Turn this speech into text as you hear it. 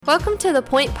Welcome to The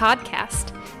Point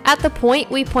Podcast. At The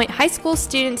Point, we point high school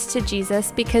students to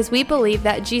Jesus because we believe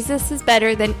that Jesus is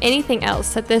better than anything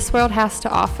else that this world has to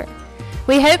offer.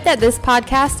 We hope that this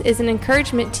podcast is an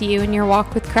encouragement to you in your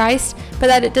walk with Christ, but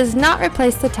that it does not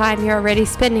replace the time you're already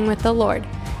spending with the Lord.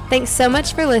 Thanks so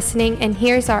much for listening, and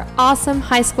here's our awesome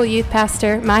high school youth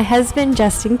pastor, my husband,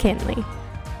 Justin Kinley.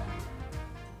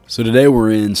 So today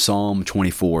we're in Psalm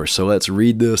 24, so let's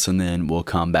read this and then we'll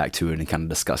come back to it and kind of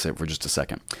discuss it for just a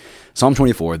second. Psalm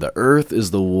 24, the earth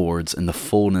is the Lord's and the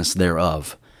fullness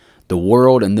thereof, the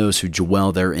world and those who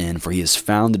dwell therein, for he has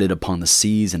founded it upon the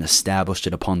seas and established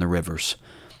it upon the rivers.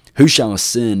 Who shall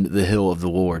ascend the hill of the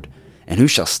Lord? And who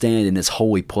shall stand in his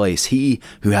holy place? He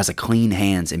who has a clean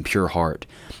hands and pure heart,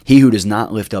 he who does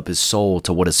not lift up his soul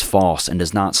to what is false and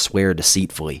does not swear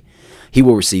deceitfully. He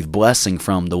will receive blessing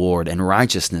from the Lord and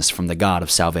righteousness from the God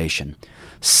of salvation.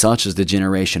 Such is the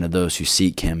generation of those who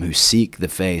seek him, who seek the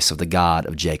face of the God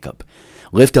of Jacob.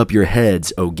 Lift up your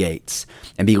heads, O gates,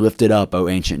 and be lifted up, O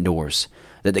ancient doors,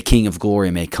 that the King of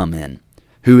glory may come in.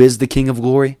 Who is the King of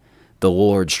glory? The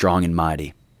Lord strong and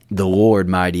mighty, the Lord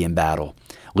mighty in battle.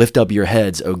 Lift up your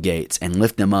heads, O gates, and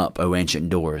lift them up, O ancient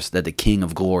doors, that the King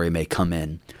of glory may come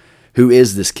in. Who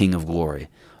is this King of glory?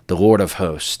 The Lord of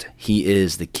hosts, he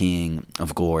is the King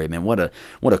of glory. Man, what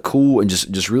a cool and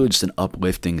just really an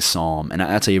uplifting psalm. And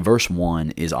I tell you, verse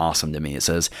 1 is awesome to me. It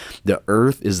says, the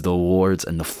earth is the Lord's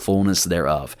and the fullness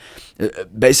thereof.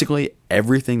 Basically,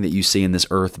 everything that you see in this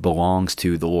earth belongs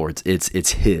to the Lord's.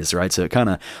 It's his, right? So it kind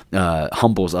of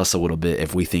humbles us a little bit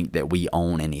if we think that we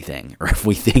own anything, or if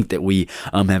we think that we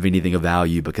have anything of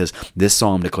value, because this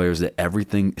psalm declares that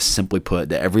everything, simply put,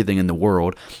 that everything in the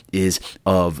world is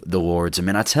of the Lord's. I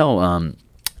mean,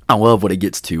 I love what it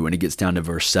gets to when it gets down to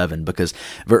verse 7, because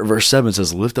verse 7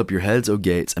 says, lift up your heads, O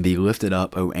gates, and be lifted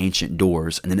up, O ancient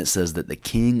doors. And then it says that the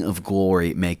King of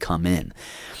glory may come in.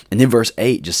 And then verse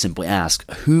 8 just simply asks,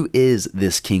 who is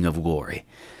this King of glory?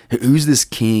 Who's this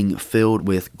king filled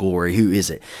with glory? Who is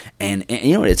it? And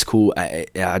you know what? It's cool. I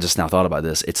just now thought about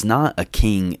this. It's not a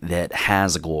king that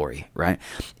has glory, right?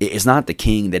 It's not the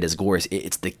king that is glorious.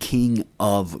 It's the King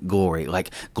of glory.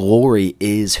 Like, glory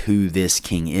is who this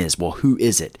king is. Well, who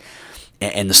is it?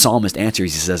 And the psalmist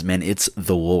answers, he says, man, it's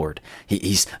the Lord.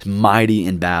 He's mighty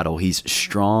in battle. He's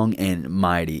strong and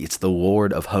mighty. It's the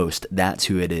Lord of hosts. That's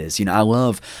who it is. You know, I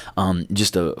love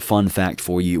just a fun fact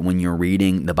for you when you're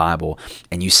reading the Bible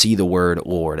and you see the word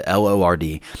Lord,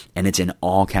 L-O-R-D, and it's in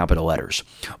all capital letters.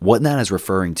 What that is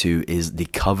referring to is the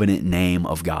covenant name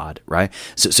of God, right?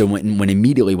 So when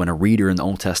immediately when a reader in the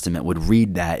Old Testament would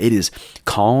read that, it is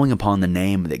calling upon the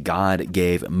name that God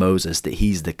gave Moses, that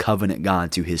he's the covenant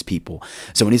God to his people.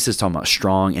 So when he says talking about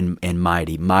strong and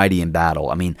mighty in battle,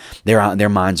 I mean, their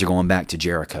minds are going back to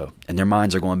Jericho, and their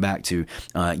minds are going back to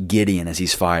Gideon as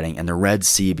he's fighting, and the Red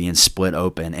Sea being split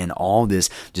open, and all this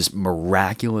just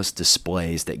miraculous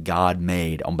displays that God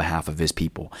made on behalf of his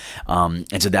people.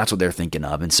 And so that's what they're thinking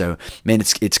of. And so, man,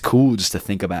 it's cool just to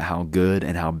think about how good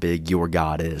and how big your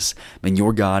God is. I mean,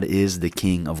 your God is the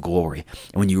King of glory.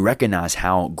 And when you recognize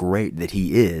how great that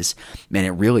he is, man, it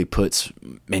really puts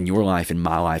your life and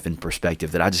my life in perspective,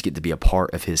 that I just get to be a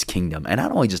part of his kingdom. And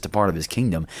not only just a part of his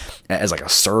kingdom as like a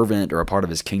servant, or a part of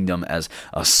his kingdom as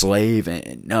a slave.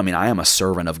 No, I mean, I am a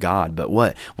servant of God. But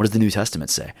what does the New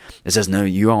Testament say? It says, no,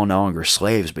 you are no longer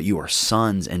slaves, but you are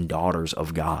sons and daughters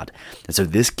of God. And so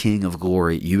this King of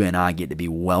glory, you and I get to be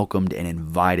welcomed and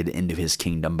invited into his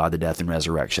kingdom by the death and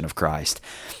resurrection of Christ.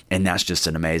 And that's just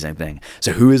an amazing thing.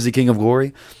 So who is the King of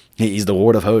glory? He's the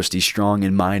Lord of hosts. He's strong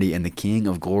and mighty, and the King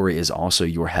of glory is also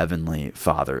your heavenly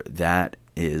Father. That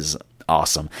is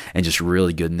awesome, and just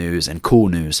really good news and cool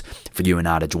news for you and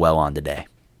I to dwell on today.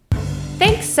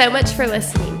 Thanks so much for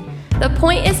listening. The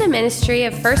Point is a ministry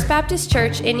of First Baptist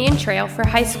Church Indian Trail for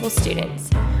high school students.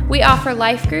 We offer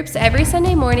life groups every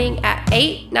Sunday morning at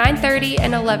 8, 9:30,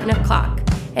 and 11 o'clock,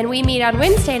 and we meet on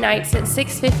Wednesday nights at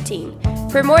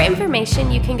 6:15. For more information,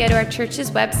 you can go to our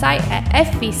church's website at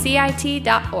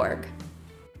fbcit.org.